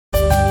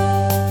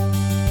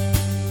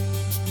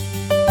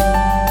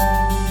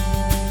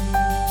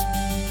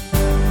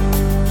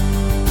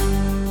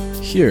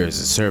Here is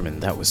a sermon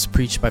that was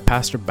preached by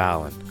Pastor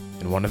Ballin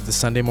in one of the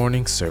Sunday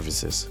morning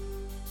services.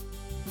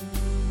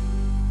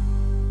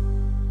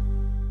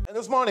 And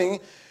this morning,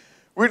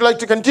 we'd like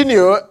to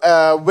continue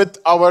with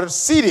our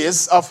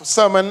series of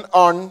sermon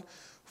on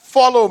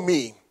Follow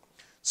Me.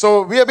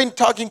 So we have been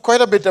talking quite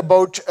a bit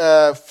about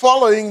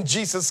following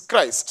Jesus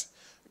Christ.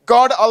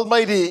 God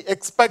Almighty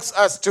expects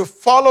us to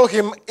follow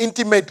Him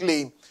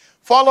intimately,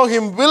 follow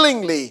Him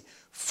willingly,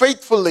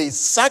 faithfully,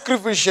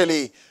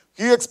 sacrificially.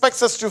 He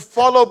expects us to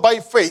follow by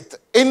faith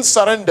in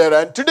surrender.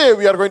 And today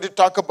we are going to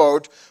talk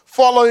about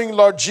following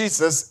Lord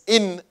Jesus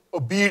in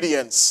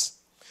obedience.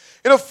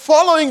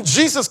 Following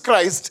Jesus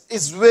Christ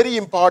is very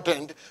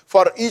important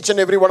for each and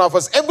every one of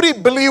us. Every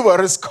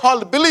believer is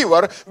called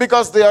believer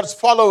because they are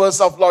followers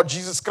of Lord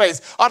Jesus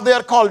Christ, or they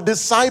are called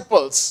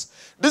disciples.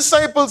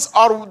 Disciples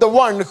are the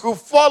one who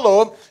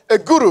follow a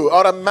guru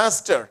or a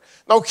master.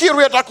 Now here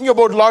we are talking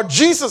about Lord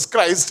Jesus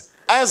Christ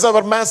as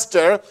our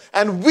master,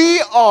 and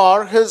we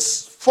are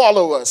His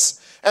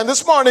followers. And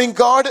this morning,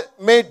 God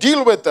may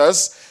deal with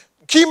us.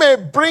 He may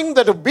bring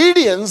that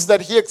obedience that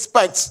He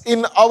expects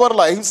in our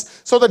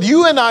lives so that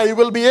you and I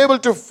will be able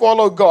to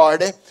follow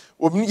God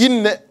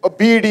in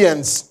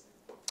obedience.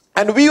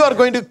 And we are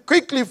going to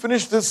quickly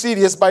finish this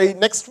series by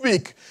next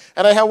week.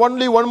 And I have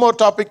only one more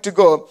topic to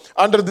go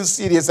under this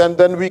series, and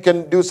then we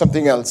can do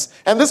something else.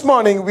 And this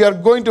morning, we are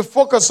going to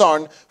focus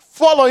on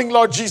following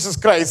Lord Jesus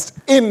Christ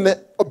in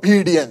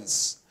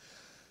obedience.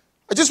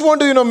 I just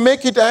want to,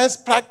 make it as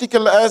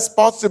practical as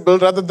possible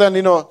rather than,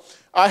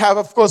 I have,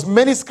 of course,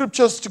 many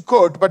scriptures to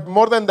quote, but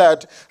more than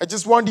that, I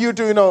just want you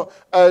to,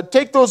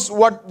 take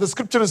what the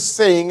scripture is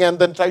saying and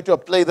then try to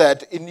apply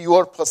that in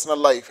your personal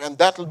life, and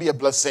that will be a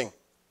blessing.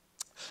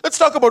 Let's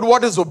talk about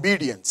what is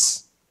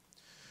obedience.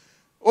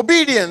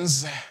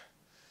 Obedience,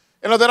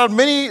 there are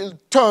many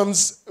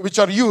terms which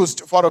are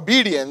used for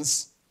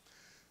obedience.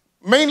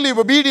 Mainly,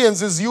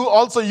 obedience is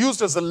also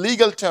used as a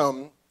legal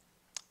term.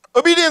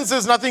 Obedience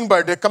is nothing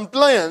but a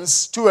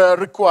compliance to a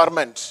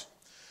requirement.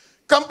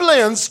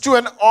 Compliance to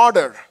an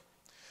order.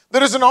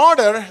 There is an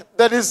order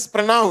that is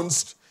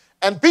pronounced,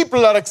 and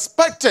people are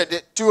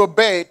expected to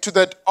obey to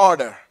that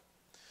order.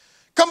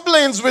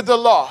 Compliance with the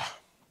law.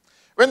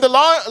 When the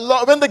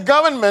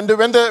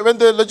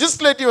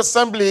legislative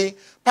assembly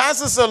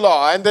passes a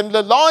law and then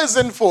the law is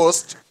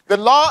enforced, the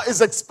law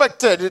is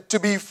expected to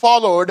be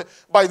followed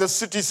by the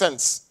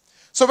citizens.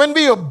 So when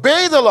we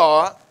obey the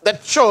law,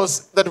 that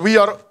shows that we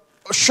are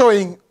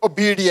showing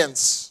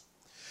obedience.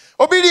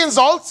 Obedience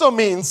also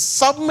means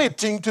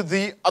submitting to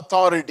the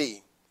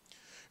authority.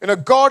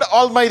 God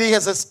Almighty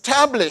has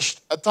established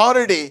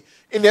authority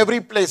in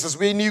every place.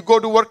 When you go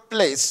to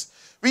workplace,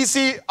 we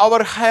see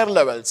our higher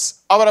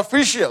levels, our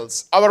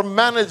officials, our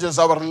managers,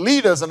 our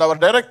leaders, and our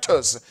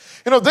directors.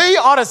 They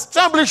are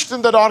established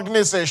in that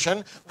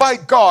organization by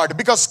God,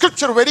 because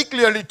Scripture very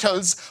clearly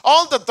tells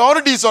all the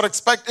authorities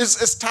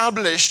is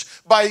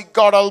established by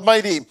God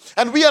Almighty.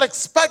 And we are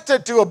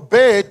expected to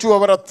obey to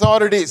our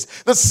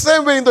authorities. The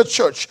same way in the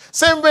church,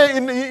 same way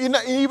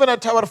even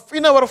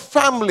in our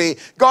family,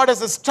 God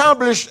has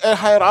established a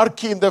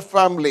hierarchy in the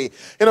family.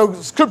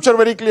 Scripture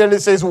very clearly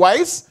says,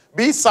 wives,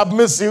 be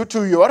submissive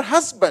to your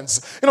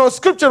husbands.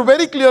 Scripture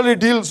very clearly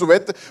deals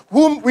with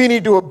whom we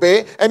need to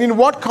obey and in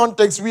what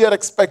context we are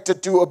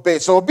expected to obey.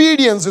 So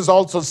obedience is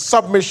also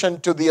submission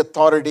to the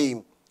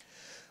authority.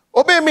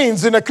 Obey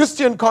means, in a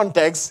Christian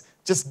context,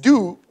 just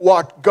do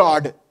what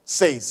God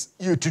says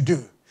you to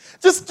do.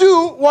 Just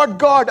do what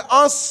God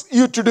asks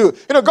you to do.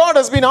 God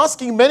has been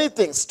asking many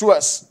things to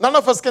us. None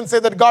of us can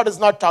say that God is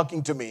not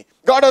talking to me.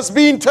 God has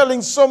been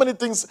telling so many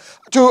things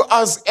to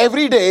us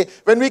every day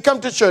when we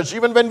come to church,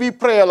 even when we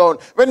pray alone,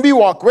 when we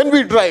walk, when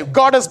we drive.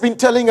 God has been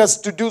telling us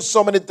to do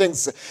so many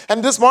things.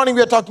 And this morning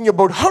we are talking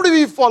about how do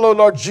we follow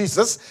Lord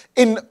Jesus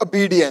in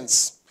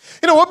obedience.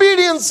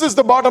 Obedience is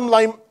the bottom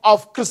line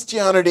of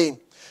Christianity.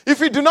 If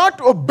we do not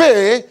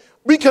obey,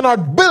 we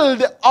cannot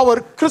build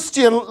our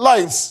Christian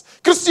lives.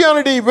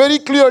 Christianity very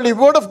clearly,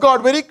 Word of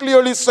God very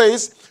clearly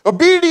says,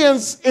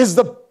 obedience is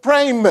the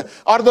prime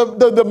or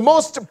the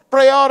most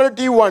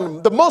priority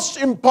one, the most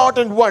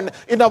important one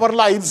in our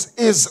lives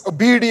is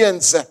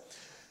obedience.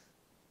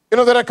 There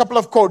are a couple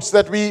of quotes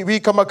that we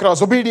come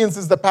across. Obedience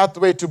is the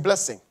pathway to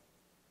blessing.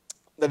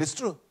 That is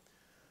true.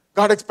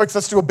 God expects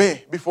us to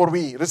obey before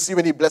we receive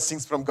any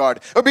blessings from God.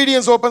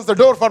 Obedience opens the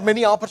door for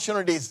many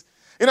opportunities.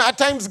 At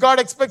times God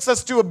expects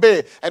us to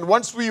obey, and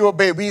once we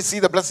obey, we see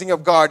the blessing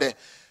of God.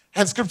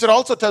 And Scripture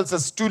also tells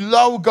us to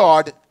love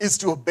God is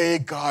to obey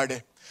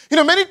God.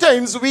 Many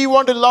times we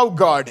want to love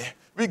God.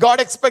 God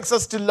expects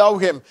us to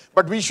love Him,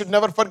 but we should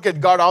never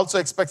forget God also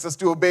expects us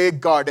to obey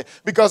God,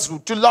 because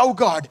to love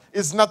God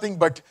is nothing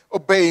but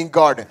obeying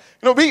God.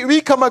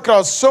 We come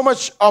across so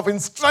much of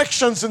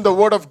instructions in the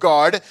Word of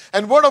God,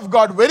 and Word of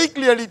God very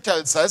clearly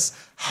tells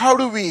us how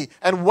do we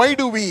and why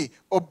do we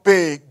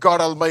obey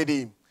God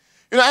Almighty.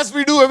 As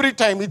we do every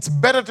time, it's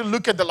better to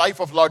look at the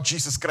life of Lord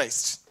Jesus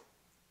Christ.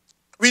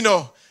 We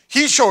know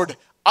He showed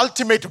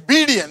ultimate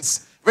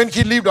obedience when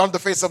He lived on the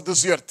face of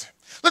this earth.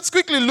 Let's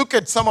quickly look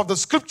at some of the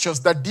scriptures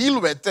that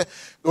deal with the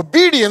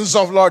obedience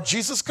of Lord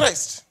Jesus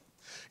Christ.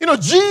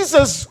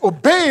 Jesus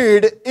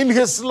obeyed in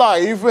his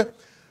life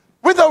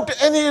without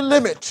any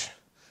limit.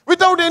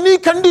 Without any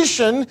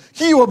condition,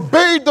 he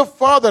obeyed the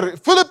Father.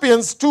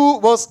 Philippians 2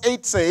 verse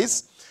 8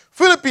 says,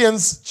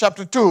 Philippians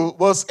chapter 2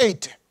 verse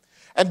 8,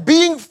 and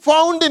being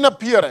found in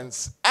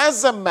appearance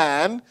as a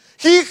man,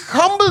 he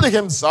humbled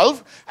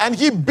himself and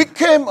he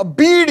became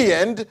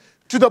obedient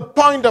to the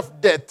point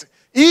of death,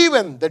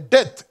 even the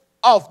death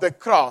of the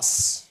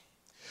cross.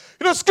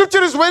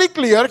 Scripture is very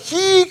clear.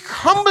 He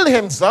humbled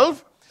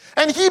himself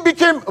and he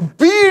became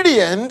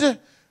obedient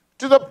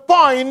to the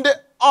point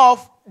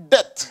of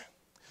death.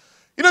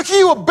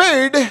 He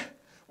obeyed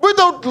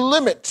without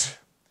limit.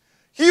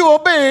 He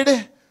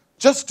obeyed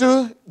just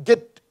to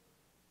get,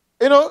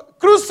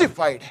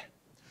 crucified.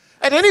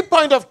 At any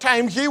point of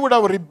time, he would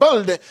have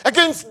rebelled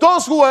against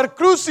those who are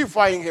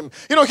crucifying him.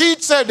 He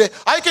said,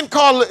 I can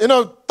call,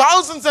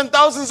 thousands and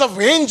thousands of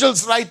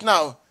angels right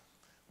now,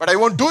 but I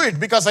won't do it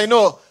because I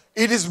know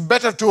it is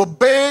better to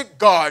obey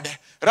God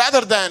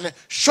rather than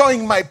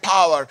showing my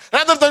power,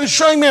 rather than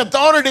showing my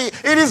authority.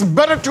 It is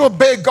better to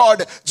obey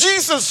God.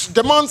 Jesus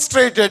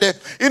demonstrated,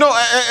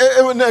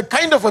 a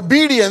kind of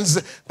obedience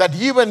that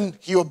even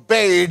he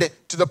obeyed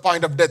to the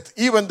point of death,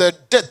 even the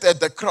death at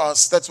the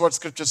cross. That's what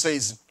Scripture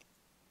says.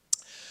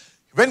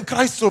 When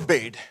Christ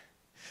obeyed,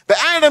 the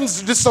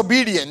Adam's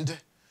disobedience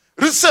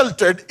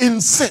resulted in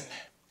sin.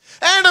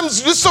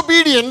 Adam's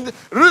disobedience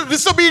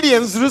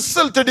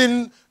resulted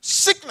in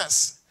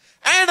sickness.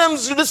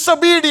 Adam's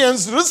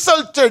disobedience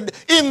resulted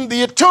in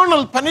the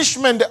eternal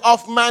punishment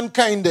of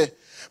mankind.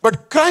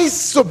 But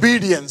Christ's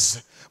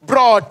obedience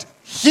brought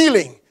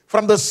healing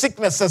from the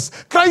sicknesses.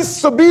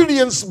 Christ's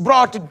obedience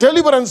brought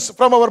deliverance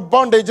from our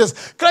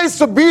bondages.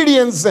 Christ's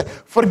obedience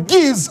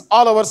forgives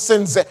all our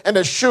sins and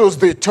assures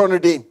the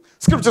eternity.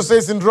 Scripture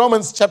says in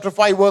Romans chapter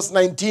 5 verse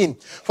 19,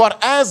 for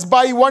as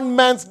by one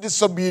man's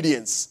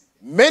disobedience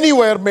many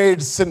were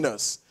made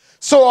sinners,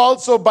 so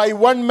also by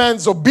one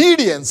man's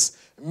obedience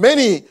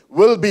many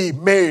will be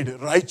made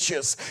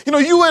righteous.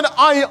 You and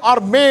I are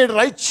made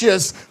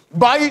righteous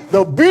by the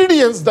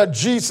obedience that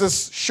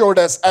Jesus showed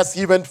us as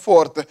he went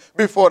forth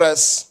before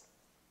us.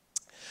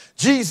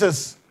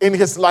 Jesus, in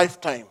his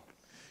lifetime,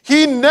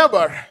 he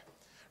never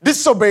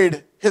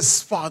disobeyed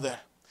his Father.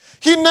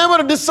 He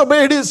never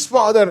disobeyed his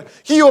Father.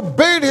 He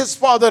obeyed his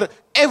Father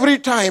every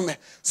time.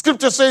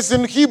 Scripture says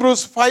in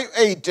Hebrews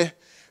 5:8,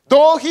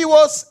 though he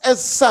was a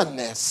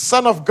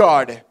son of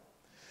God,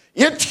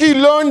 yet he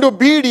learned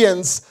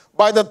obedience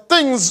by the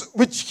things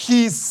which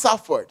he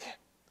suffered.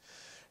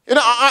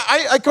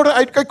 I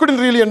couldn't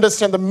really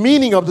understand the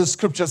meaning of the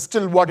scripture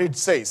still what it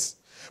says.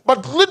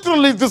 But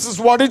literally this is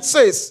what it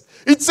says.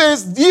 It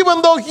says,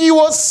 even though he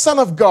was Son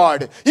of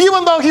God,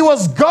 even though he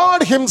was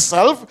God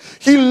himself,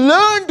 he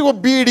learned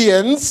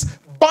obedience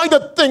by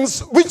the things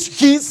which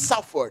he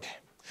suffered.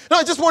 Now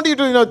I just want you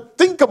to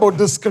think about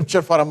this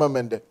scripture for a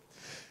moment.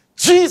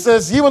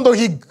 Jesus, even though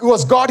he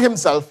was God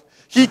himself,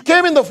 he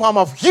came in the form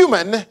of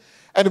human,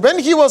 and when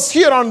he was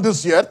here on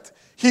this earth,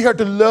 he had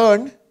to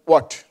learn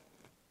what?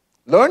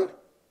 Learn?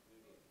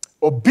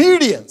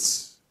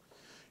 Obedience.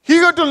 He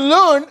had to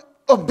learn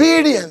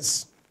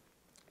obedience.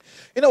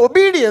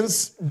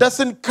 Obedience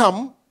doesn't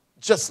come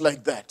just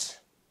like that.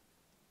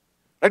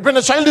 Right? When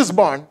a child is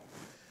born,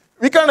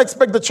 we can't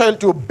expect the child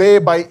to obey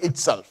by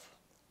itself.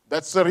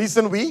 That's the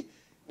reason we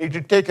need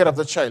to take care of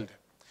the child.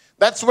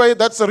 That's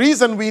the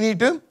reason we need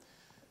to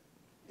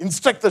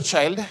instruct the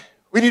child.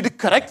 We need to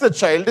correct the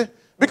child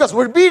because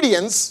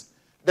obedience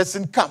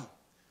doesn't come.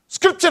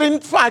 Scripture, in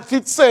fact,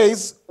 it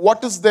says,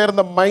 what is there in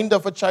the mind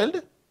of a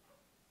child?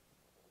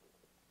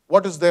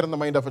 What is there in the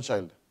mind of a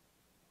child?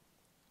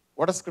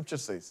 What does Scripture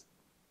says?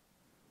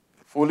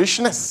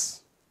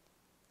 Foolishness.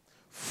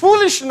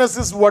 Foolishness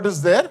is what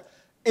is there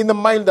in the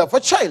mind of a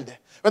child.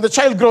 When the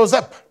child grows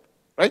up,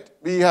 right?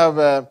 We have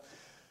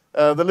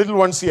the little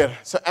ones here.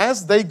 So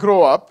as they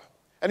grow up,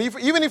 and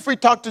even if we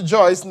talk to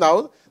Joyce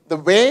now, the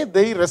way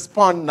they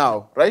respond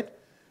now, right?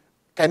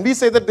 Can we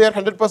say that they are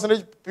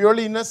 100%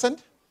 purely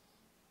innocent?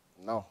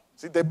 No.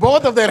 See,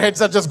 both of their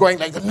heads are just going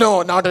like that.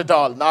 No, not at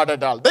all, not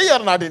at all. They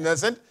are not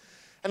innocent.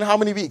 And how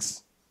many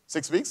weeks?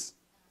 6 weeks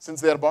since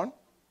they are born?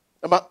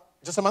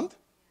 Just a month?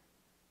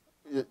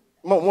 Yeah,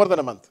 more than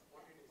a month.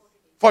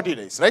 40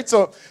 days, right?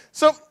 So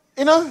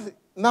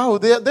now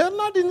they are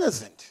not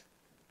innocent.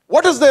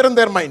 What is there in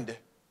their mind?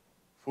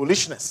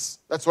 Foolishness.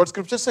 That's what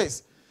Scripture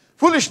says.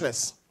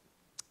 Foolishness.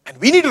 And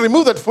we need to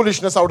remove that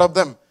foolishness out of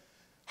them.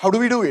 How do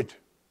we do it?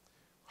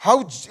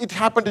 How it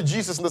happened to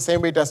Jesus in the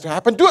same way it has to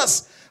happen to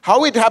us.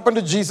 How it happened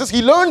to Jesus,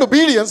 he learned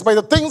obedience by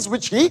the things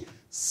which he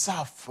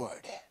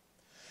suffered.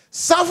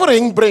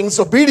 Suffering brings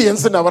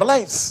obedience in our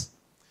lives.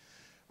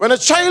 When a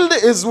child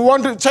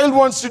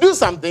wants to do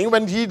something,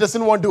 when he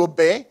doesn't want to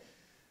obey,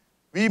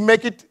 we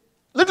make it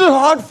a little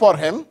hard for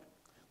him.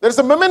 There's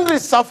a momentary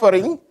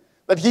suffering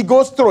that he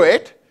goes through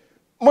it.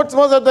 most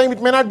of the time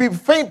it may not be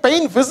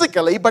pain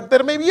physically, but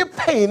there may be a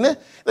pain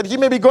that he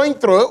may be going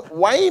through.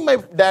 Why my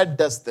dad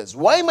does this?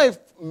 Why my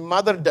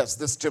mother does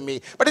this to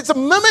me? But it's a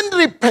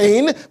momentary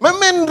pain,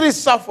 momentary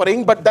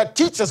suffering, but that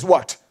teaches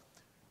what?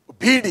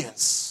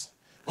 Obedience.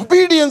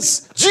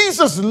 Obedience.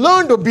 Jesus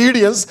learned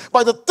obedience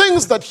by the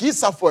things that he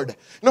suffered.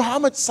 You know how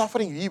much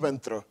suffering he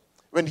went through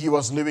when he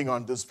was living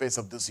on this face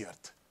of this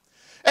earth.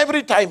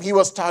 Every time he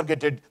was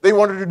targeted, they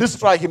wanted to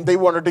destroy him, they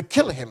wanted to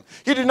kill him.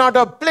 He did not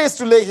have a place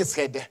to lay his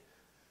head.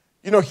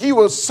 You know, he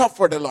was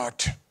suffered a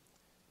lot.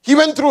 He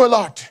went through a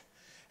lot.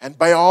 And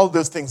by all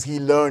those things, he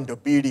learned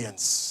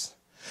obedience.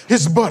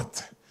 His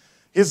birth,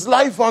 his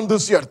life on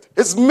this earth,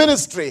 his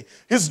ministry,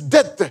 his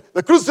death,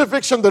 the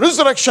crucifixion, the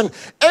resurrection,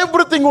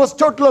 everything was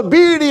total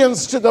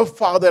obedience to the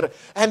Father.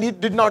 And it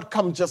did not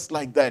come just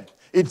like that.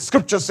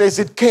 Scripture says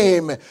it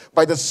came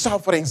by the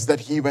sufferings that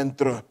he went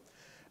through.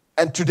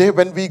 And today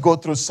when we go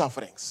through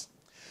sufferings,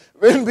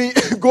 when we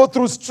go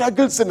through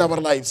struggles in our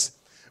lives,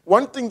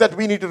 one thing that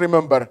we need to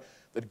remember,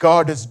 that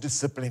God is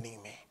disciplining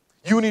me.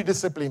 You need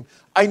discipline.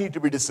 I need to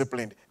be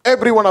disciplined.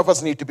 Every one of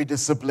us need to be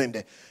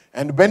disciplined.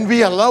 And when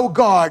we allow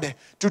God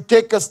to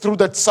take us through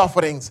that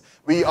sufferings,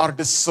 we are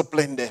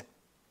disciplined.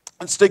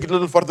 Let's take it a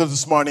little further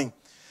this morning.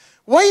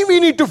 Why we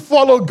need to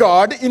follow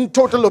God in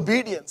total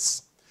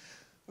obedience?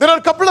 There are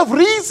a couple of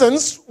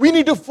reasons we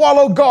need to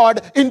follow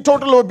God in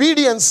total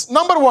obedience.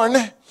 Number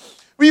one,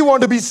 we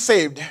want to be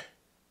saved.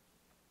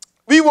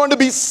 We want to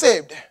be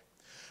saved.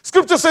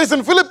 Scripture says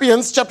in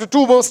Philippians chapter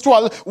 2 verse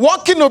 12,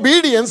 walk in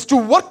obedience to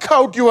work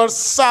out your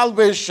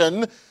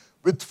salvation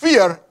with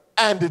fear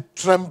and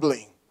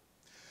trembling.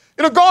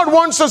 You know, God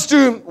wants us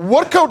to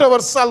work out our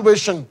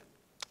salvation.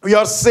 We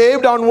are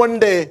saved on one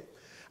day.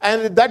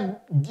 And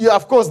that,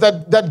 of course,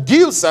 that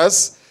gives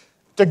us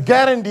the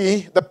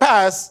guarantee, the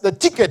pass, the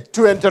ticket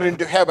to enter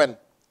into heaven.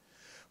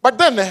 But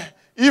then,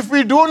 if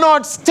we do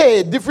not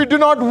stay, if we do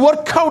not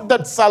work out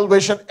that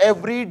salvation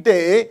every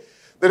day,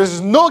 there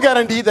is no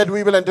guarantee that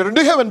we will enter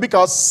into heaven,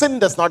 because sin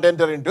does not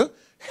enter into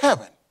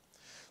heaven.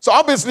 So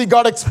obviously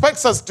God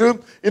expects us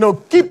to,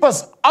 keep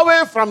us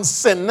away from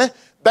sin.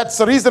 That's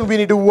the reason we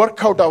need to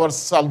work out our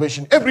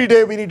salvation. Every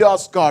day we need to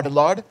ask God,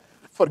 Lord,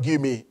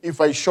 forgive me if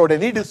I showed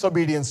any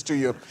disobedience to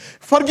you.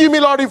 Forgive me,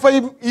 Lord,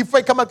 if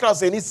I come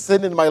across any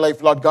sin in my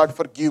life, Lord God,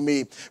 forgive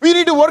me. We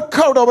need to work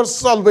out our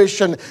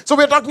salvation. So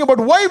we're talking about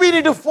why we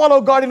need to follow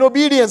God in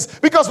obedience.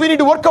 Because we need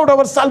to work out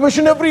our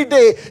salvation every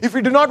day. If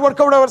we do not work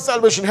out our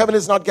salvation, heaven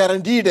is not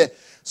guaranteed.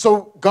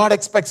 So God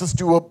expects us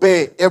to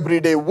obey every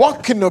day,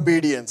 walk in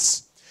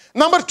obedience.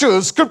 Number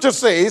two, Scripture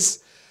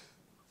says,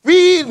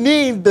 we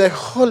need the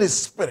Holy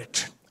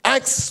Spirit.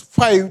 Acts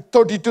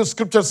 5:32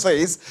 Scripture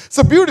says, it's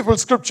a beautiful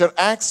scripture,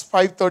 Acts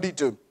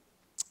 5:32.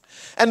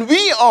 And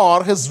we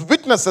are his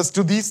witnesses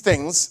to these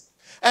things,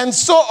 and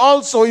so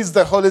also is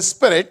the Holy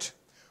Spirit,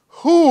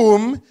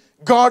 whom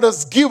God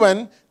has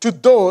given to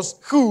those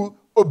who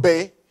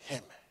obey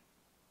him.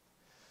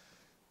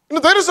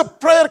 There is a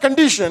prayer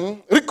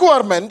condition,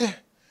 requirement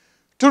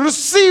to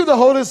receive the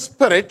Holy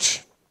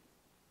Spirit,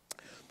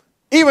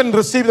 even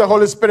receive the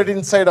Holy Spirit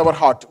inside our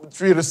heart,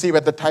 which we receive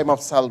at the time of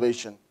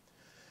salvation.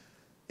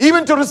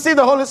 Even to receive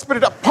the Holy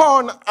Spirit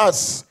upon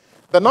us,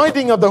 the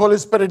anointing of the Holy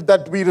Spirit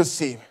that we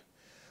receive.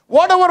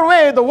 Whatever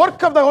way the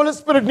work of the Holy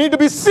Spirit need to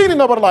be seen in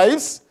our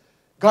lives,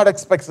 God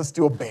expects us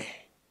to obey.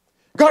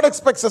 God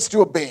expects us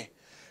to obey.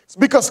 It's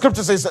because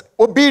Scripture says that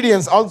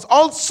obedience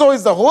also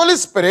is the Holy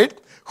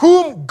Spirit,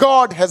 whom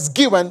God has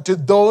given to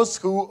those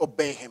who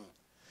obey him.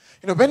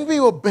 When we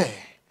obey,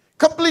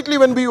 completely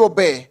when we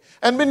obey,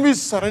 and when we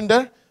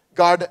surrender,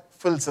 God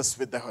fills us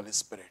with the Holy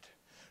Spirit.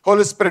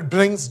 Holy Spirit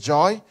brings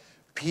joy,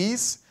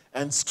 peace,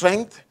 and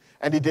strength,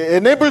 and it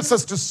enables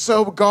us to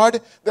serve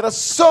God. There are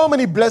so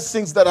many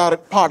blessings that are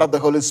part of the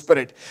Holy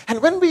Spirit. And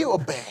when we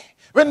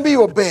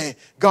obey,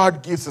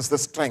 God gives us the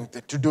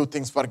strength to do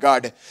things for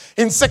God.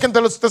 In 2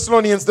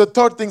 Thessalonians, the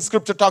third thing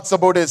Scripture talks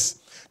about is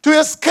to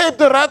escape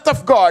the wrath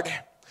of God.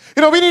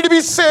 We need to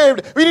be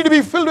saved. We need to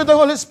be filled with the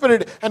Holy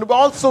Spirit. And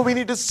also we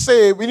need to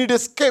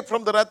escape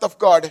from the wrath of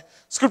God.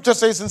 Scripture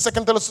says in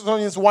 2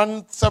 Thessalonians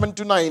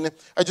 1:7-9,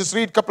 I just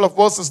read a couple of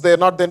verses there,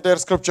 not the entire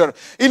scripture.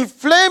 In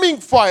flaming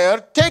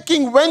fire,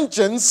 taking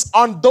vengeance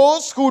on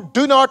those who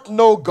do not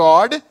know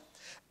God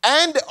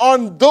and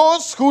on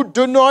those who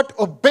do not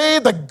obey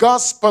the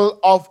gospel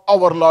of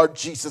our Lord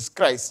Jesus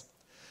Christ.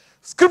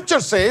 Scripture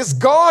says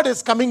God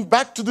is coming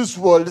back to this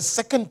world a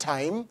second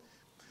time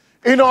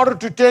in order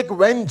to take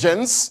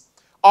vengeance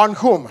on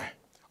whom?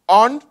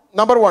 On,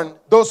 number one,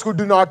 those who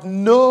do not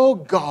know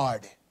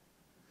God.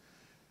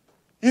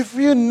 If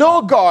you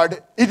know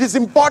God, it is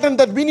important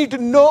that we need to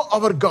know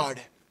our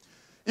God.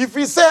 If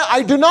we say,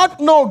 I do not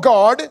know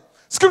God,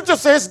 Scripture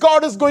says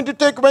God is going to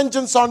take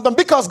vengeance on them,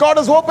 because God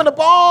has opened up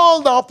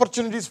all the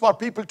opportunities for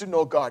people to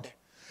know God.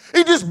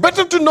 It is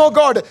better to know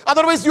God.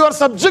 Otherwise, you are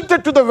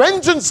subjected to the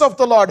vengeance of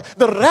the Lord,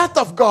 the wrath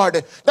of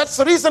God. That's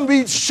the reason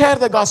we share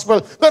the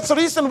gospel. That's the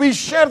reason we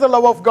share the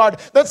love of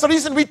God. That's the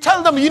reason we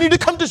tell them, you need to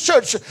come to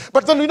church.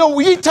 But then,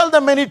 we tell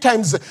them many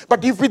times.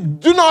 But if we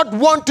do not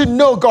want to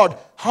know God,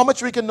 how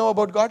much we can know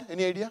about God?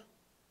 Any idea?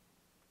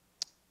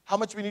 How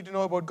much we need to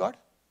know about God?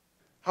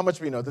 How much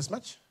we know? This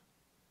much?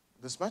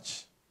 This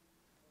much?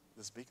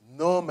 This big?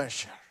 No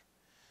measure.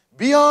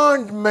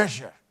 Beyond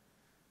measure.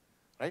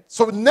 Right?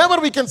 So never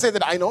we can say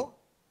that I know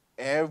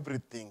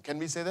everything. Can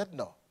we say that?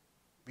 No.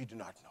 We do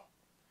not know.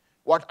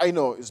 What I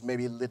know is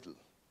maybe little.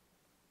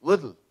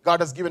 Little. God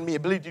has given me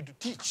ability to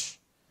teach.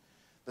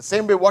 The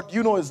same way what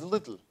you know is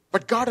little.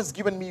 But God has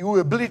given me you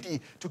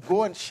ability to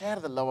go and share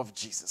the love of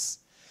Jesus.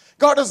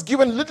 God has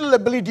given little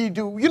ability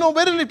to,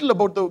 very little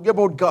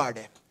about God.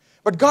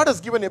 But God has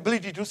given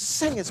ability to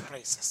sing His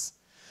praises.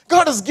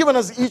 God has given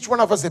us, each one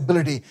of us,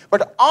 ability.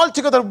 But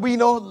altogether we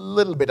know a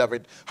little bit of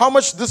it. How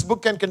much this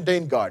book can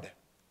contain God?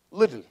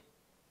 Little.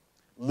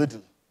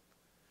 Little.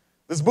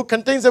 This book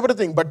contains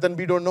everything, but then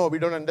we don't know, we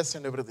don't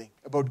understand everything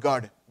about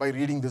God by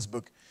reading this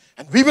book.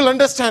 And we will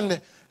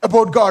understand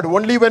about God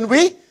only when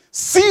we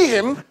see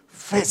Him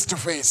face to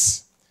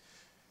face.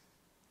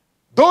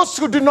 Those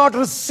who do not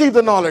receive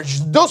the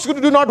knowledge, those who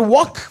do not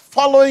walk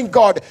following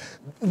God,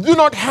 do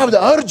not have the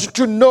urge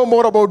to know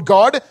more about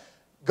God,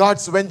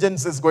 God's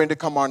vengeance is going to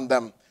come on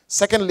them.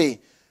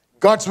 Secondly,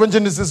 God's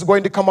vengeance is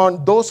going to come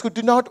on those who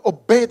do not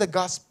obey the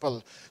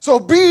gospel. So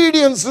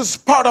obedience is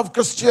part of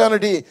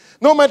Christianity.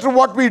 No matter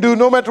what we do,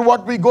 no matter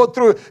what we go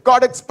through,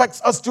 God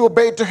expects us to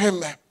obey to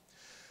Him.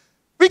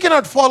 We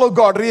cannot follow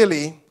God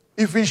really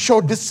if we show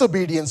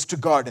disobedience to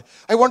God.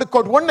 I want to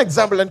quote one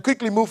example and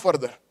quickly move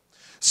further.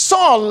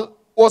 Saul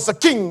was a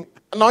king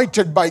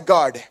anointed by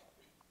God.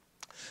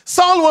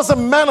 Saul was a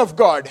man of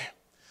God,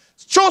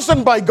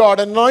 chosen by God,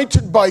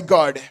 anointed by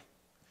God.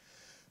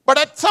 But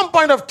at some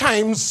point of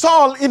time,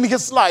 Saul in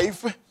his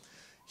life,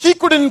 he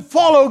couldn't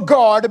follow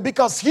God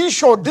because he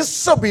showed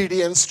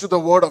disobedience to the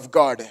word of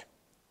God.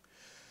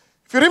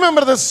 If you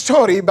remember the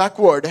story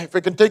backward, if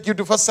I can take you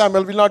to 1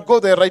 Samuel, we'll not go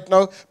there right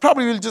now.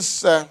 Probably we'll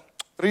just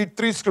read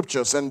 3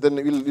 scriptures and then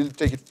we'll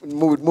take it,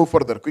 move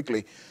further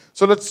quickly.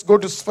 So let's go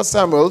to 1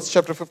 Samuel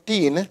chapter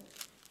 15.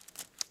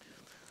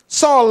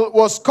 Saul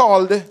was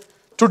called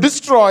to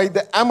destroy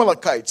the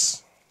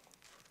Amalekites.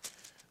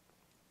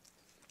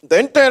 The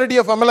entirety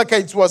of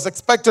Amalekites was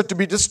expected to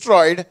be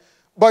destroyed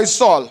by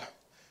Saul,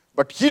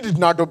 but he did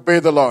not obey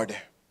the Lord.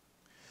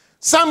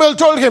 Samuel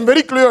told him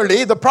very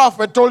clearly, the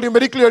prophet told him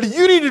very clearly,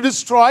 you need to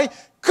destroy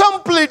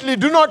completely.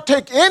 Do not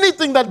take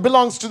anything that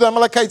belongs to the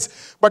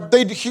Amalekites. But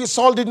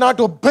Saul did not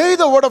obey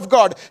the word of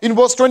God. In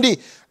verse 20,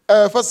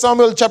 1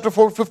 Samuel chapter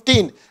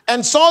 15.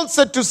 And Saul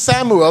said to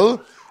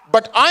Samuel,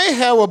 but I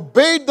have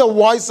obeyed the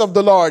voice of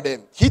the Lord.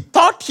 He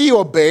thought he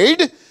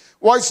obeyed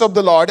voice of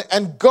the Lord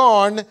and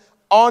gone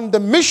on the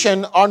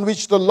mission on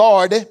which the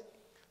Lord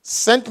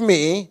sent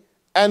me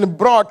and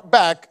brought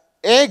back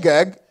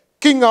Agag,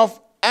 king of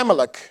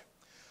Amalek.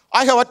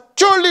 I have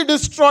utterly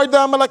destroyed the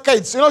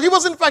Amalekites. He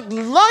was in fact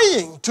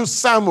lying to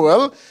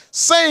Samuel,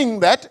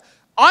 saying that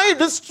I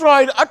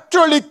destroyed,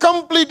 utterly,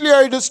 completely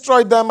I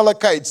destroyed the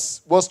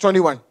Amalekites. Verse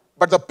 21.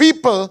 But the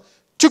people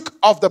took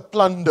of the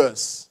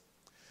plunders.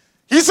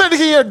 He said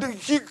he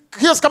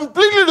has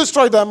completely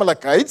destroyed the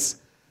Amalekites.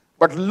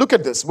 But look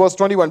at this, verse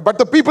 21. But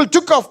the people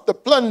took off the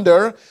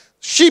plunder,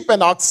 sheep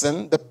and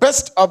oxen, the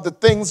best of the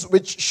things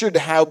which should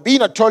have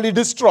been utterly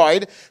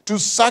destroyed, to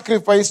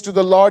sacrifice to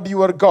the Lord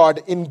your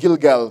God in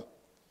Gilgal.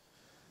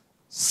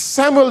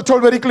 Samuel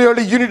told very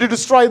clearly, you need to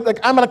destroy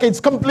the Amalekites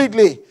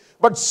completely.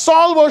 But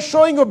Saul was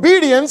showing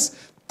obedience,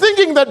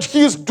 thinking that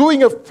he is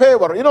doing a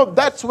favor.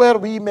 That's where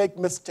we make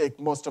mistake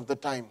most of the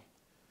time.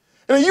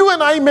 You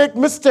and I make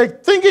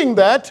mistake thinking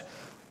that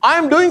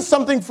I'm doing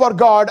something for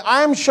God.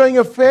 I'm showing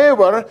a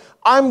favor.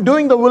 I'm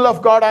doing the will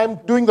of God. I'm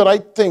doing the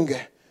right thing.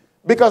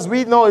 Because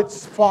we know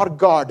it's for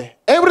God.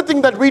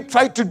 Everything that we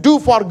try to do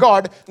for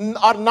God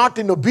are not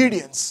in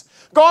obedience.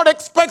 God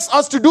expects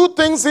us to do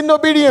things in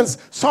obedience.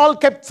 Saul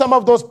kept some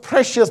of those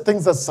precious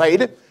things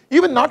aside,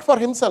 even not for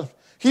himself.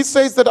 He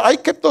says that I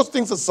kept those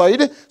things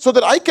aside so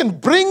that I can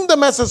bring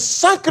them as a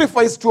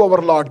sacrifice to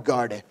our Lord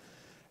God.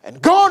 And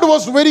God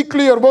was very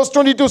clear. Verse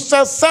 22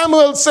 says,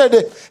 Samuel said,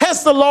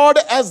 has the Lord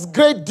as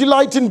great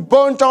delight in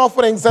burnt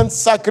offerings and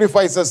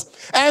sacrifices,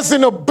 as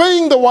in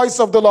obeying the voice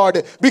of the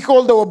Lord.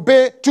 Behold,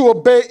 to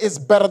obey is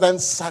better than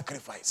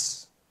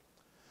sacrifice.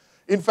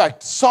 In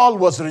fact, Saul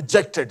was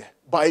rejected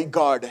by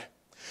God.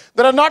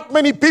 There are not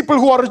many people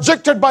who are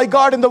rejected by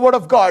God in the word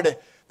of God.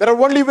 There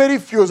are only very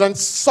few, and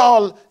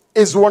Saul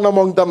is one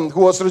among them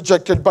who was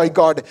rejected by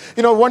God.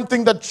 One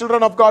thing that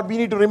children of God we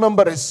need to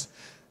remember is,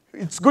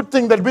 it's a good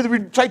thing that we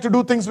try to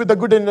do things with a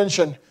good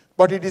intention,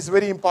 but it is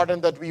very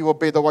important that we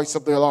obey the voice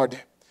of the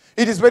Lord.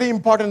 It is very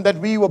important that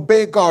we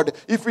obey God.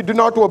 If we do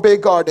not obey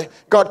God,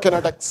 God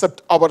cannot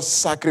accept our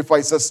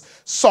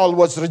sacrifices. Saul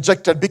was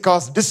rejected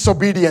because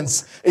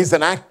disobedience is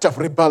an act of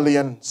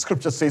rebellion.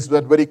 Scripture says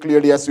that very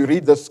clearly as we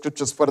read the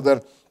scriptures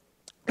further.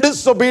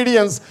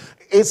 Disobedience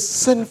is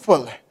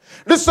sinful.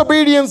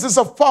 Disobedience is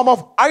a form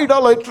of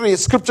idolatry.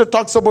 Scripture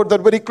talks about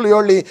that very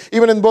clearly.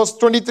 Even in verse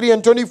 23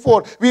 and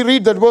 24, we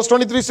read that verse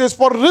 23 says,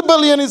 for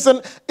rebellion is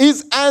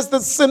as the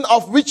sin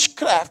of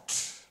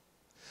witchcraft.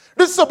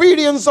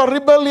 Disobedience or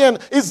rebellion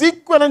is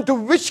equivalent to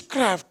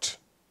witchcraft.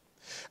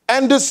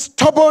 And the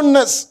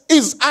stubbornness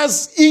is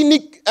as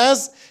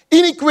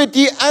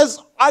iniquity as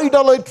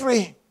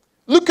idolatry.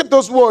 Look at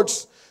those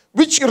words.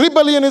 Which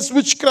rebellion is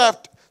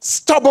witchcraft.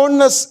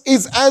 Stubbornness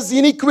is as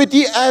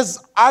iniquity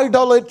as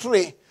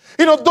idolatry.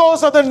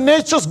 Those are the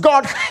natures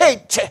God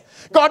hates.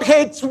 God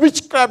hates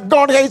witchcraft.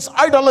 God hates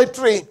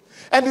idolatry.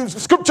 And in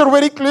Scripture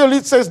very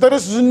clearly says there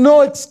is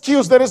no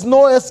excuse, there is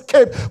no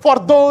escape for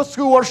those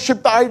who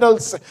worship the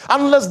idols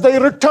unless they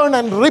return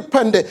and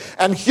repent.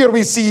 And here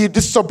we see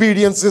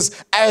disobedience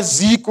is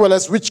as equal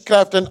as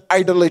witchcraft and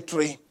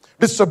idolatry.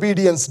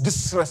 Disobedience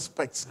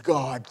disrespects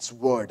God's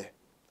word.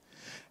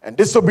 And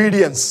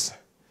disobedience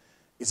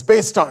is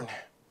based on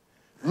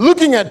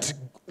looking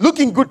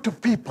good to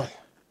people.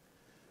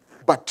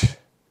 But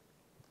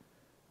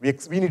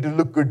we need to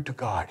look good to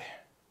God.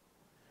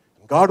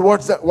 God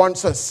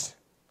wants us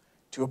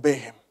to obey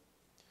Him.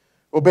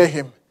 Obey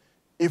Him.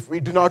 If we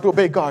do not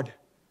obey God,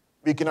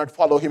 we cannot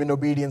follow Him in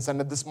obedience.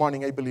 And this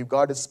morning, I believe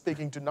God is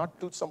speaking not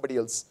to somebody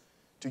else,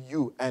 to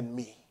you and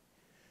me.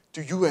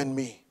 To you and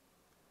me.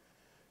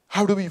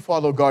 How do we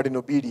follow God in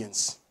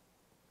obedience?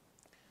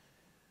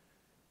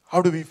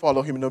 How do we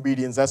follow Him in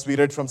obedience? As we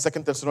read from 2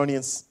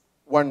 Thessalonians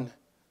 1,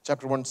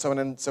 chapter 1,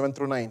 7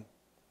 through 9.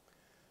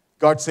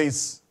 God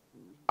says,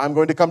 I'm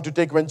going to come to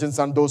take vengeance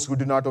on those who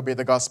do not obey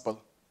the gospel.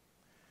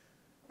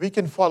 We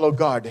can follow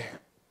God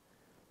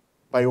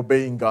by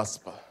obeying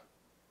gospel.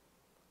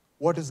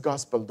 What is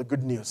gospel? The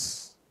good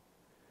news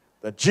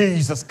that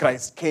Jesus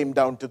Christ came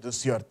down to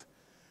this earth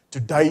to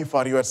die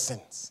for your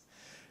sins.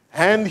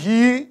 And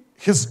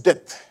His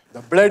death,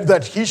 the blood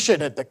that He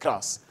shed at the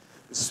cross,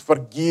 is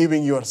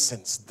forgiving your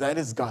sins. That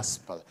is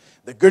gospel.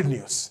 The good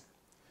news.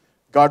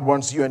 God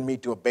wants you and me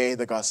to obey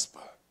the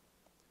gospel.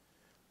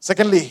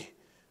 Secondly,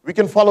 we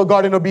can follow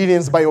God in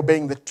obedience by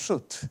obeying the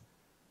truth.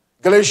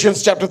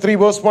 Galatians chapter 3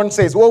 verse 1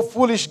 says, O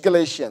foolish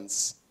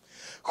Galatians,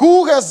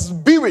 who has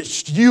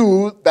bewitched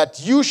you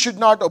that you should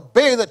not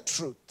obey the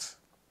truth?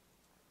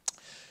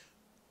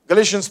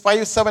 Galatians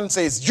 5:7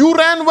 says, you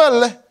ran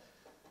well.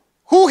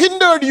 Who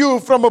hindered you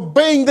from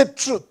obeying the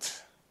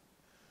truth?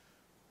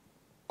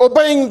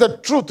 Obeying the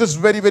truth is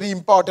very, very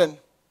important.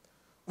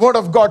 Word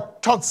of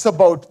God talks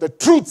about the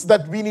truths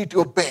that we need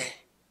to obey.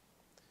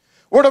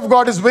 Word of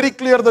God is very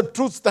clear, the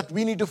truths that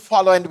we need to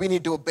follow and we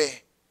need to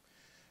obey.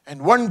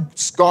 And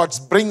once God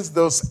brings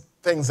those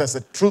things as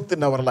a truth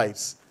in our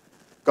lives,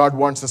 God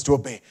wants us to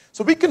obey.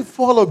 So we can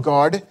follow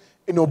God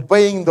in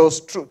obeying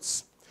those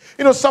truths.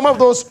 Some of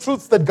those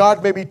truths that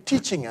God may be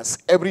teaching us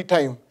every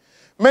time.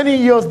 Many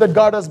years that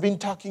God has been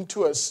talking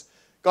to us,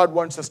 God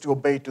wants us to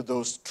obey to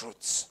those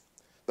truths.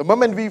 The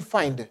moment we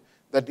find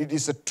that it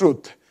is a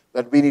truth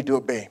that we need to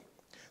obey.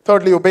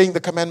 Thirdly, obeying the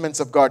commandments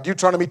of God.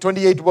 Deuteronomy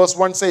 28 verse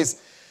 1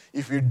 says,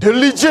 if you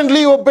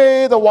diligently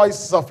obey the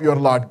voice of your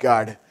Lord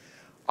God,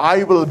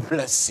 I will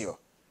bless you.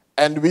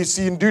 And we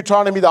see in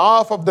Deuteronomy, the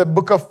half of the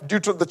book of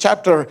Deuteronomy, the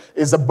chapter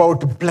is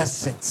about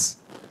blessings.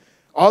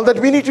 All that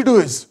we need to do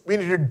is, we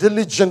need to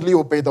diligently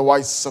obey the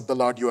voice of the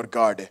Lord your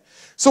God.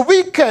 So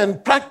we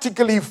can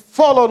practically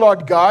follow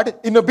Lord God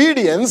in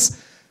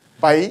obedience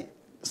by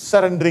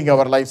surrendering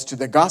our lives to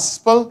the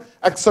gospel,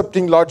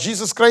 accepting Lord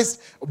Jesus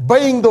Christ,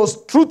 obeying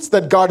those truths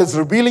that God is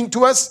revealing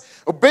to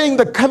us, obeying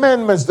the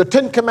commandments, the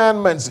 10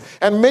 commandments,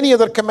 and many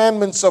other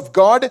commandments of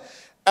God.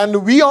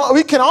 And we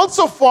can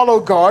also follow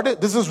God,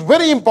 this is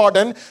very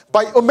important,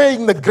 by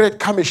obeying the Great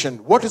Commission.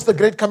 What is the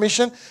Great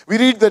Commission? We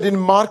read that in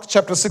Mark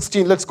chapter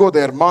 16. Let's go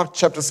there. Mark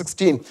chapter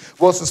 16,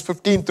 verses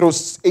 15 through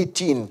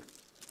 18.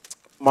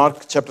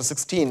 Mark chapter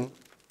 16.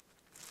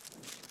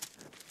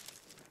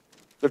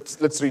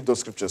 Let's read those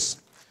scriptures.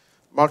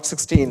 Mark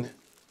 16,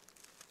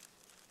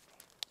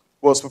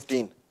 verse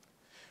 15.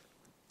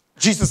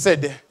 Jesus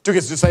said to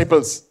His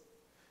disciples,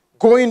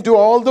 go into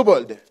all the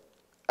world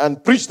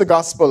and preach the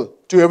gospel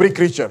to every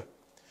creature.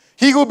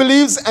 He who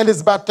believes and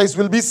is baptized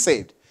will be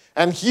saved,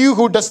 and he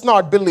who does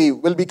not believe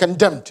will be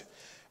condemned.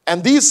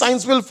 And these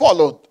signs will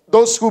follow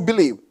those who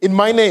believe. In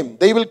my name,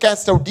 they will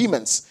cast out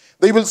demons.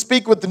 They will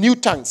speak with new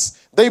tongues.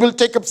 They will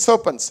take up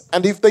serpents.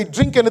 And if they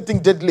drink anything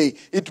deadly,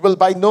 it will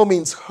by no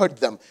means hurt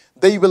them.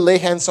 They will lay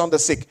hands on the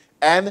sick,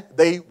 and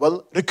they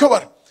will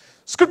recover.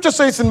 Scripture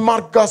says in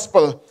Mark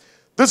Gospel,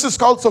 this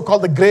is also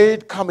called the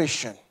Great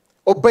Commission.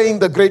 Obeying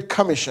the Great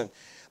Commission.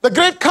 The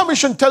Great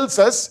Commission tells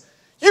us,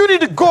 you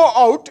need to go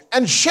out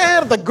and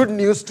share the good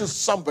news to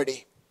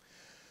somebody.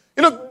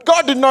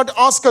 God did not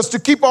ask us to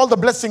keep all the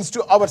blessings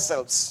to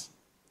ourselves.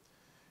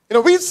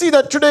 We see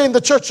that today in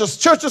the churches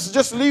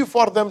just live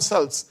for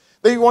themselves.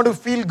 They want to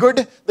feel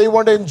good, they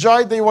want to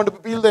enjoy,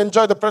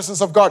 enjoy the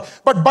presence of God.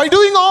 But by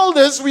doing all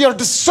this, we are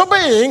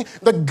disobeying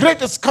the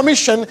greatest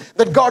commission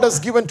that God has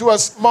given to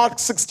us. Mark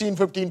 16,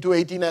 15 to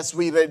 18 as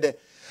we read.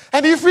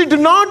 And if we do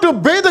not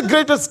obey the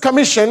greatest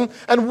commission,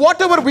 and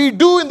whatever we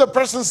do in the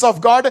presence of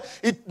God,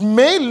 it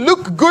may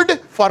look good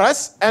for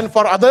us and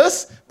for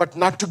others, but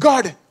not to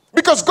God.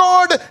 Because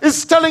God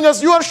is telling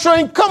us you are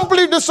showing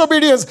complete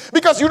disobedience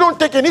because you don't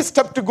take any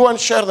step to go and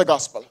share the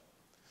gospel.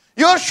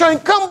 You are showing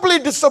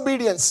complete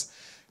disobedience.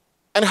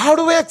 And how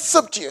do I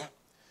accept you?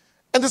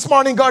 And this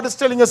morning God is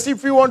telling us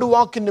if we want to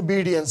walk in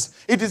obedience,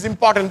 it is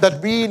important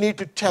that we need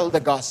to tell the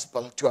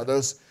gospel to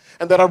others.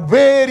 And there are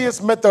various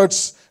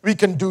methods we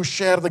can do,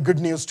 share the good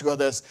news to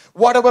others.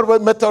 Whatever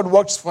method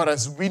works for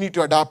us, we need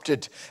to adopt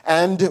it.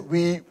 And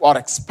we are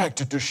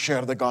expected to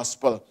share the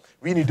gospel.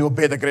 We need to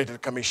obey the Greater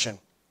Commission.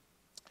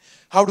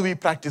 How do we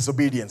practice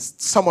obedience?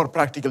 Some more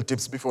practical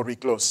tips before we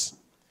close.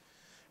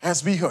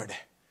 As we heard,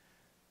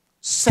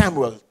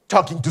 Samuel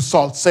talking to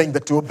Saul, saying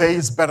that to obey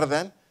is better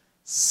than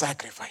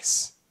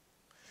sacrifice.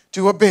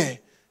 To obey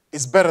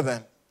is better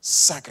than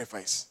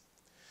sacrifice.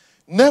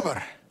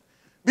 Never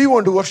we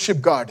want to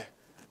worship God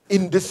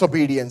in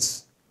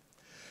disobedience.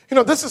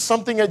 This is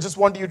something I just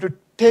want you to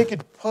take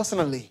it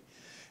personally.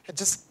 And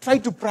just try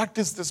to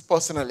practice this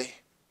personally.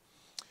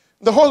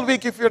 The whole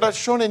week, if you had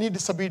shown any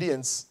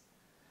disobedience,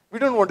 we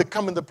don't want to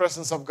come in the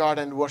presence of God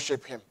and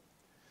worship Him.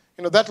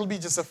 That will be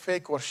just a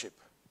fake worship.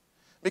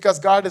 Because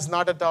God is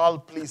not at all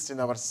pleased in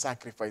our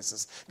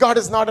sacrifices. God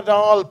is not at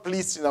all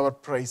pleased in our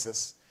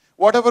praises.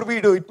 Whatever we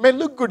do, it may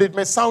look good, it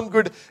may sound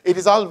good, it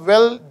is all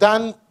well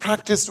done,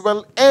 practiced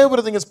well,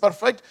 everything is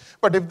perfect.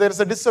 But if there is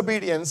a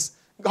disobedience,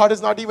 God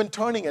is not even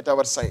turning at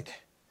our side.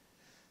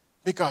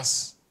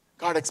 Because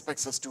God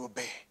expects us to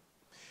obey.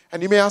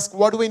 And you may ask,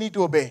 what do I need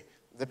to obey?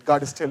 That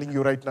God is telling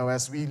you right now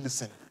as we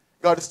listen.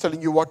 God is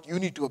telling you what you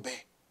need to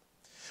obey.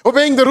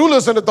 Obeying the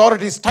rulers and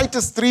authorities.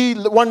 Titus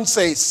 3:1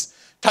 says,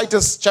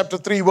 Titus chapter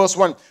 3 verse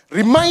 1,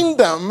 remind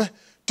them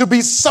to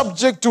be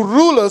subject to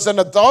rulers and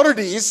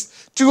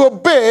authorities, to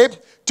obey,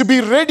 to be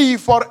ready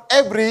for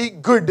every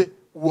good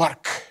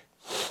work.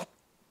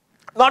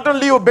 Not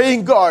only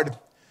obeying God,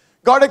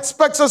 God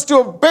expects us to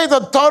obey the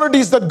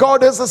authorities that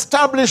God has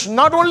established,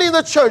 not only in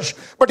the church,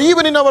 but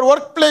even in our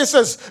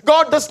workplaces.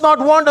 God does not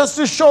want us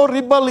to show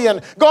rebellion.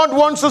 God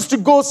wants us to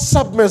go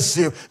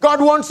submissive.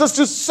 God wants us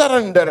to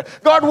surrender.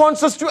 God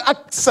wants us to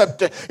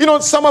accept.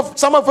 Some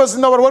of us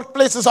in our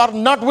workplaces are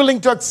not willing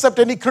to accept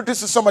any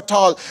criticism at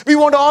all. We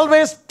want to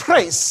always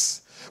praise.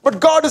 But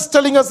God is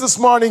telling us this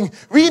morning,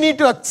 we need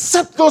to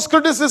accept those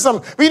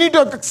criticism. We need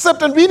to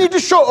accept and we need to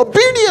show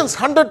obedience,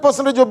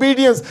 100%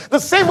 obedience. The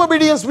same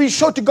obedience we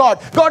show to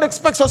God. God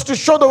expects us to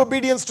show the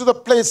obedience to the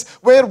place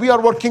where we are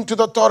working to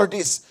the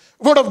authorities.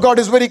 Word of God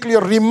is very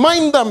clear.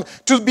 Remind them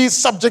to be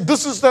subject.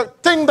 This is the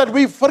thing that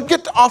we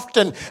forget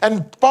often.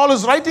 And Paul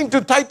is writing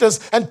to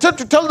Titus and to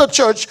tell the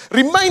church,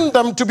 remind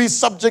them to be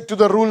subject to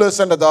the rulers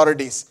and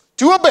authorities.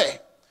 To obey.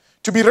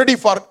 To be ready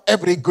for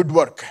every good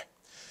work.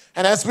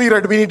 And as we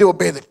read, we need to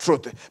obey the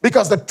truth.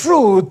 Because the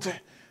truth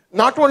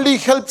not only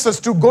helps us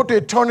to go to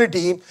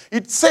eternity,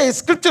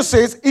 Scripture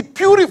says, it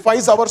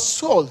purifies our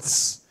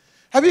souls.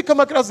 Have you come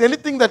across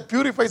anything that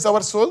purifies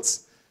our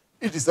souls?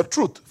 It is the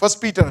truth. 1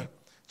 Peter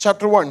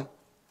chapter 1,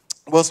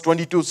 verse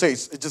 22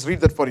 says, I just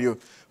read that for you.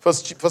 1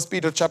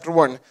 Peter chapter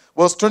 1,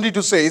 verse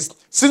 22 says,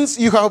 since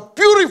you have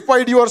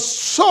purified your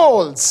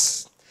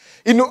souls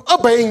in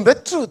obeying the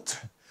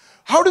truth.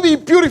 How do we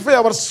purify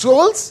our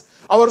souls?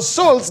 Our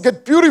souls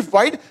get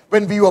purified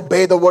when we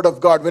obey the word of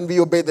God, when we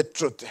obey the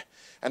truth.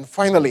 And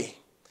finally,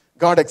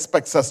 God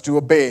expects us to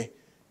obey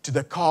to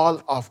the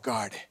call of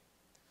God.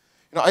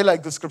 I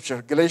like the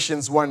scripture,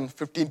 Galatians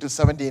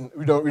 1:15-17.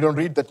 We don't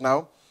read that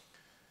now.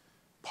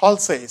 Paul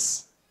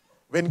says,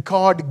 when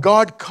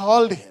God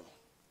called him,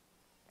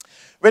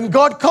 when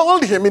God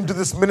called him into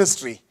this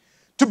ministry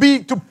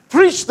to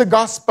preach the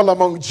gospel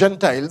among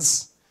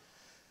Gentiles,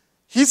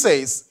 he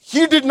says,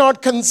 he did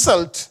not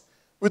consult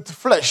with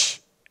flesh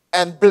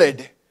and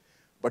blood,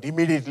 but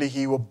immediately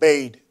he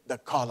obeyed the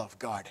call of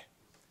God.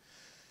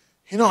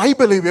 I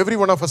believe every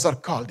one of us are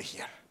called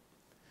here.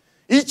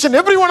 Each and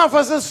every one of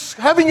us is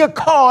having a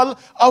call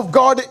of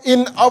God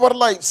in our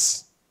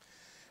lives.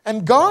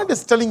 And God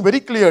is telling very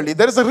clearly,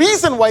 there is a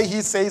reason why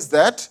he says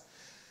that.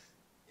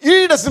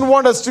 He doesn't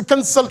want us to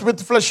consult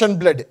with flesh and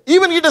blood.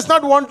 Even he does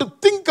not want to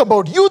think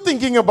about, you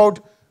thinking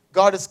about,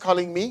 God is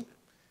calling me,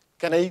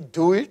 can I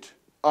do it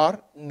or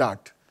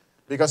not?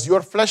 Because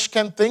your flesh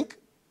can think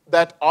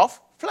that of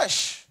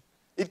flesh.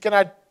 It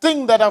cannot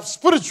think that of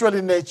spiritual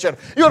in nature.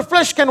 Your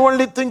flesh can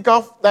only think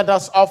of that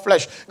as of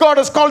flesh. God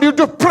has called you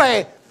to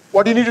pray.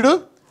 What do you need to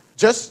do?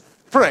 Just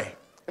pray.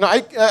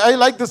 I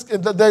like this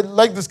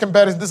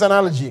comparison, this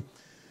analogy.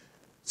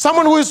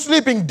 Someone who is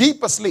sleeping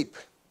deep asleep.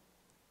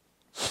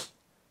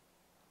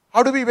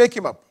 How do we wake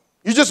him up?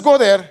 You just go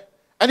there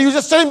and you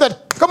just tell him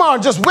that, come on,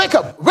 just wake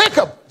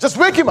up, just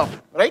wake him up,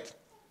 right?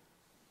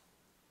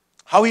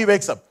 How he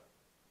wakes up?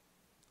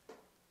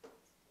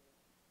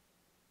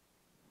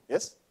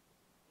 Yes?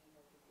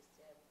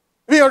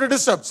 We have to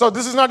disturb. So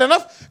this is not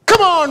enough?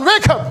 Come on,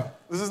 wake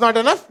up. This is not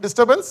enough?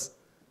 Disturbance?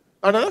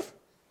 Not enough?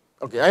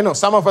 Okay, I know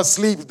some of us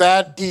sleep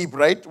that deep,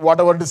 right?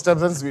 Whatever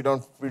disturbance, we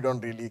don't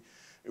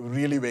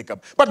really wake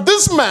up. But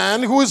this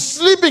man who is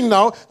sleeping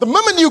now, the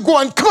moment you go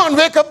and come on,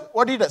 wake up,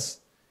 what he does?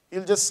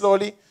 He'll just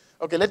slowly,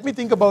 okay, let me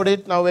think about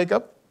it, now wake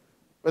up,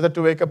 whether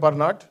to wake up or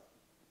not.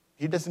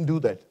 He doesn't do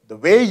that. The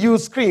way you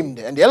screamed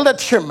and yelled at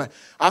him,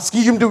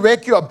 asking him to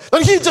wake you up,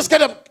 then he'll just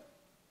get up.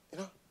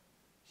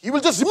 He will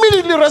just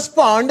immediately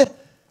respond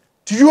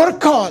to your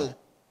call.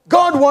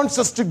 God wants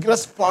us to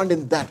respond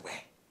in that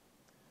way.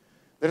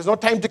 There is no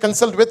time to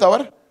consult with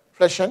our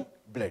flesh and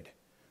blood.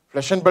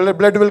 Flesh and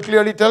blood will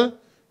clearly tell,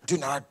 do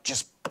not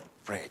just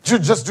pray.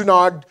 Just do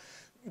not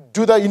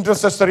do the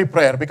intercessory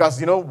prayer, because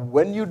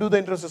when you do the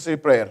intercessory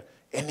prayer,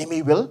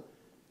 enemy will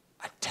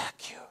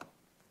attack you.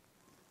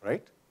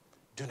 Right?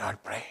 Do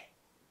not pray.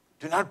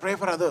 Do not pray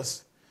for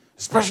others.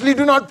 Especially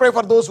do not pray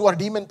for those who are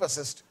demon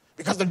possessed,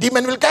 because the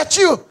demon will catch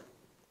you.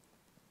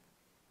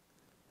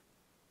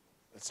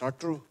 That's not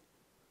true.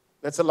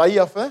 That's a lie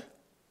of the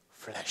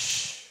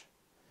flesh.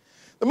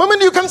 The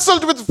moment you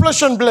consult with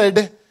flesh and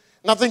blood,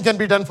 nothing can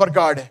be done for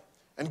God.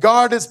 And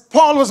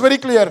Paul was very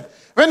clear.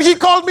 When he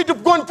called me to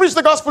go and preach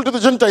the gospel to the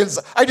Gentiles,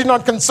 I did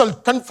not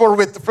confer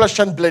with flesh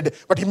and blood,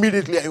 but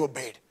immediately I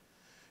obeyed.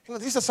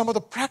 These are some of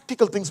the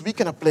practical things we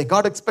can apply.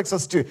 God expects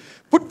us to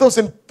put those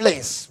in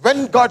place.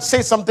 When God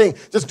says something,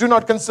 just do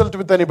not consult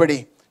with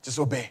anybody. Just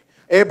obey.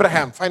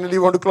 Abraham. Finally, we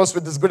want to close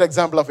with this good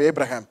example of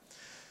Abraham.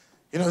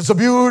 It's a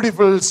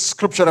beautiful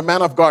scripture, a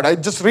man of God. I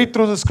just read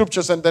through the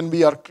scriptures and then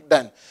we are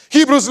done.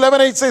 Hebrews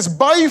 11:8 says,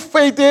 by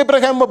faith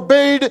Abraham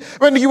obeyed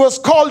when he was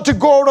called to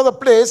go out of the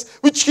place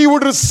which he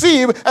would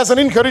receive as an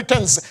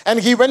inheritance. And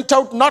he went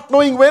out not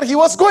knowing where he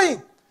was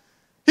going.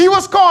 He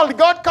was called.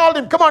 God called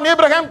him. Come on,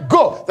 Abraham,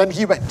 go. Then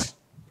he went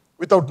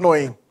without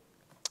knowing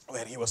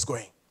where he was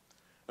going.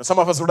 Now, some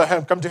of us would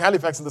have come to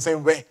Halifax in the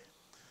same way.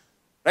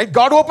 Right?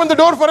 God opened the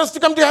door for us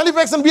to come to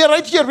Halifax and we are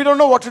right here. We don't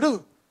know what to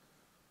do.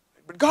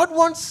 But God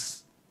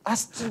wants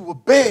us to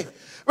obey.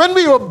 When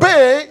we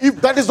obey,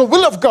 if that is the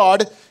will of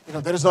God,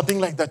 there is nothing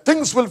like that.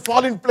 Things will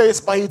fall in place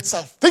by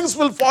itself. Things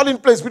will fall in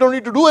place. We don't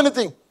need to do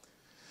anything.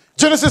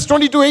 Genesis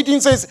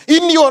 22:18 says,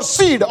 in your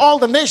seed all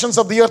the nations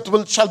of the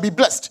earth shall be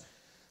blessed,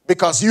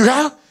 because you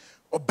have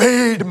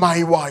obeyed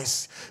my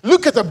voice.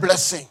 Look at the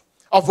blessing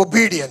of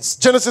obedience.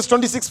 Genesis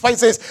 26:5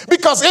 says,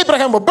 because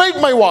Abraham obeyed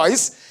my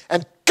voice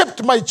and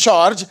kept my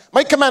charge,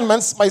 my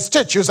commandments, my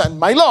statutes, and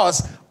my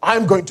laws,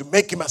 I'm going to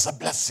make him as a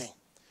blessing.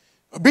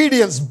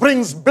 Obedience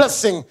brings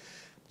blessing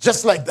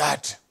just like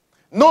that.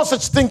 No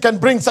such thing can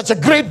bring such a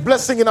great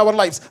blessing in our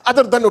lives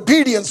other than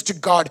obedience to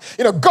God.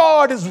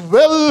 God is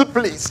well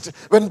pleased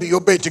when we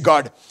obey to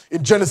God.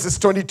 In Genesis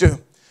 22,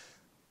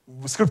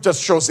 scripture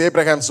shows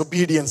Abraham's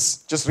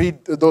obedience. Just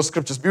read those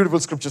scriptures, beautiful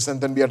scriptures, and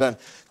then we are done.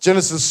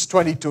 Genesis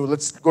 22.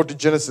 Let's go to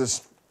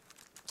Genesis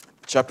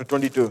chapter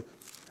 22.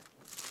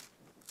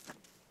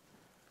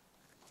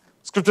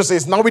 Scripture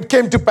says, now it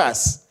came to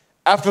pass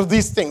after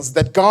these things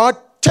that God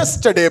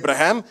tested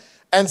Abraham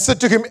and said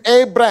to him,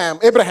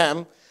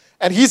 Abraham,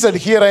 and he said,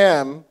 here I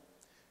am.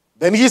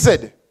 Then he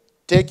said,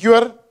 take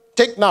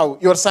now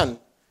your son,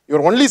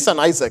 your only son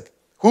Isaac,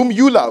 whom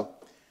you love,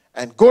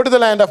 and go to the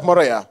land of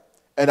Moriah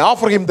and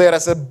offer him there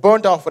as a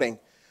burnt offering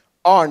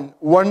on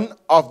one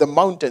of the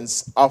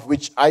mountains of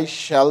which I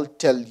shall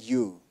tell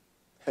you.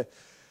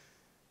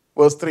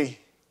 Verse 3.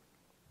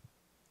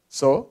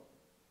 So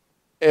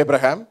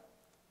Abraham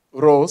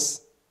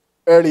rose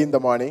early in the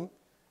morning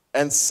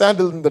and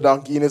saddled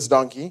in his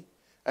donkey,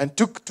 and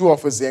took 2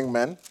 of his young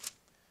men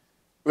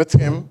with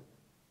him,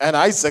 and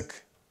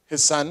Isaac,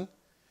 his son,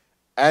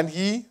 and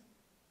he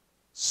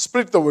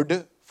split the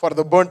wood for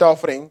the burnt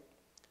offering,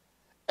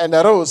 and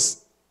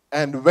arose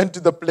and went to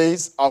the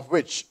place of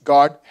which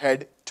God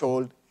had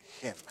told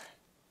him.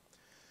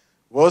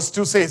 Verse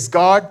 2 says,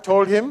 God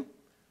told him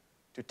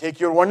to take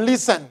your only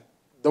son,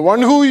 the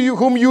one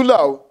whom you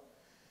love,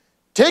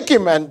 take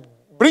him and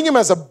bring him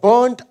as a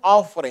burnt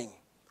offering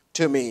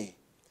to me.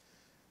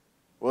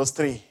 Verse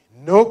 3,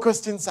 no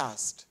questions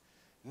asked,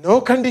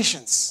 no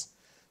conditions.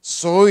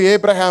 So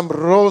Abraham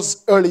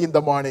rose early in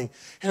the morning,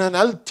 in an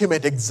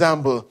ultimate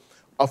example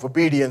of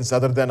obedience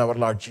other than our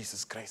Lord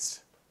Jesus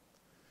Christ.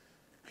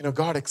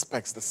 God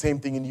expects the same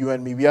thing in you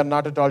and me. We are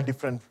not at all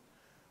different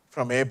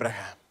from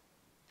Abraham.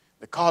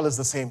 The call is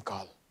the same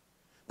call.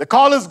 The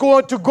call is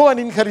to go and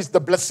inherit the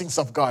blessings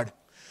of God.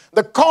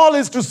 The call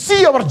is to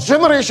see our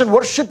generation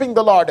worshiping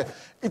the Lord.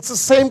 It's the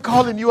same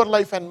call in your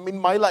life and in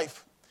my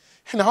life.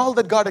 And all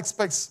that God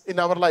expects in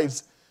our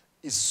lives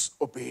is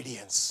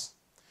obedience.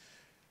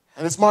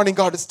 And this morning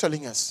God is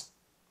telling us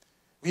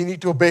we need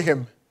to obey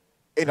Him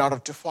in order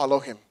to follow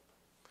Him.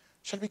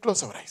 Shall we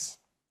close our eyes?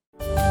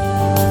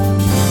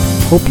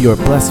 Hope you are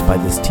blessed by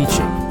this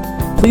teaching.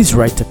 Please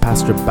write to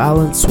Pastor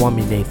Balan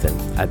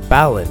Swaminathan at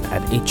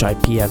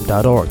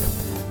balan@hipm.org.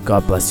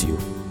 God bless you.